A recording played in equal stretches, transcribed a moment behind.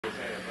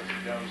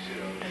Well,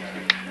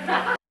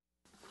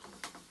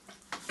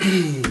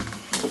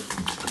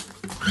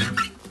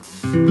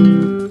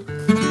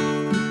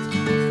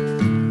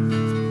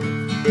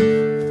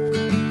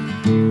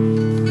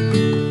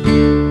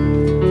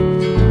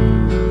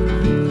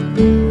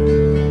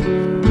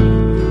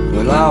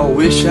 I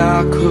wish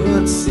I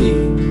could see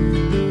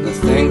the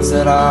things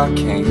that I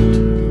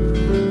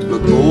can't.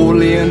 Look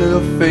boldly into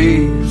the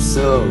face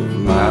of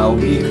my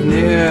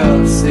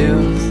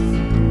weaknesses.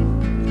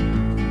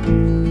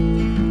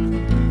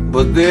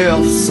 But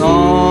there's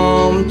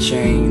some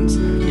chains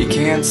you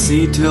can't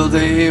see till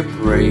they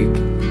break.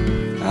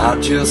 I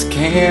just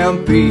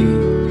can't be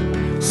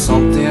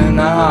something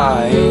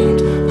I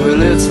ain't.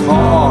 Well, it's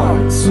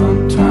hard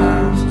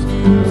sometimes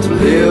to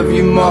live,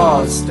 you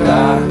must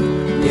die.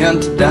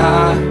 And to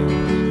die,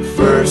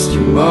 first you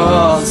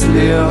must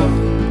live.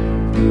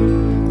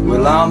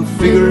 Well, I'm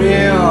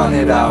figuring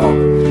it out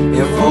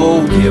and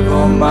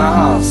forgiving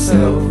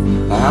myself.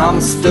 I'm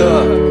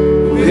stuck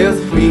with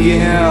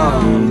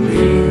being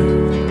me.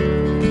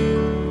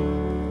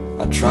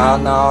 I try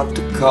not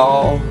to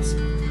cause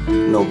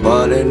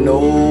nobody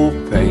no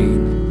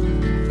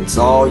pain. It's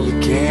all you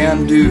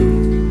can do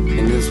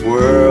in this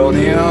world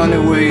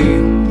anyway.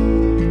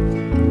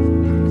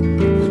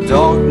 The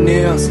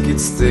darkness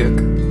gets thick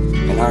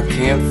and I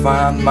can't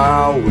find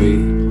my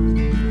way.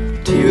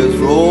 Tears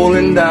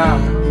rolling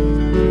down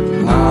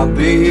my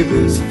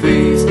baby's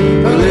face.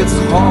 Well, it's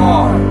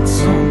hard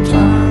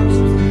sometimes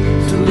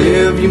to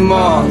live, you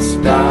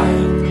must die.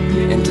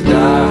 And to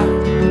die,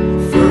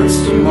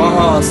 first you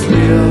must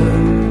live.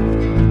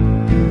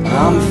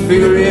 I'm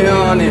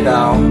figuring it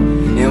out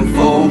and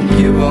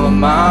forgiving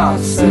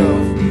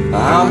myself.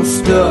 I'm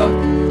stuck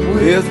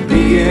with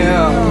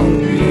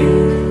being me.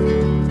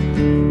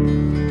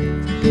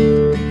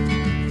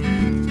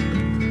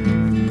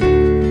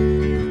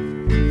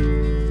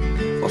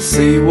 Well,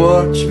 say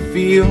what you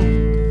feel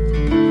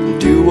and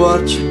do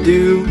what you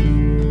do.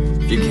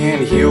 If you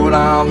can't hear what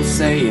I'm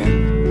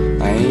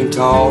saying, I ain't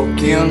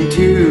talking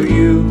to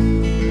you.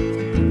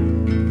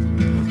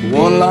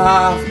 One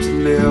life to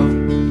live,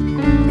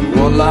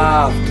 one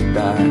life to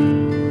die,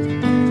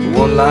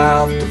 one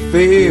life to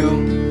fail,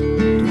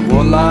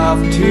 one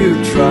life to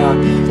try.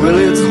 Well,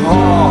 it's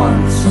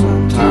hard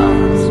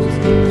sometimes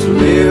to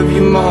live,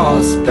 you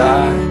must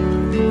die.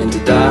 And to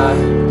die,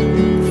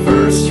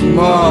 first you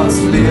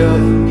must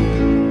live.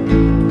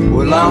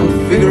 Well, I'm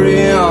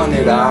figuring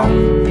it out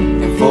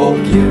and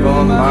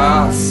forgiving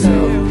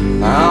myself.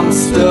 I'm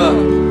stuck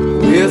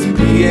with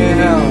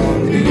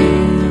being me.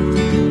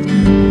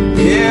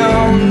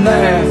 And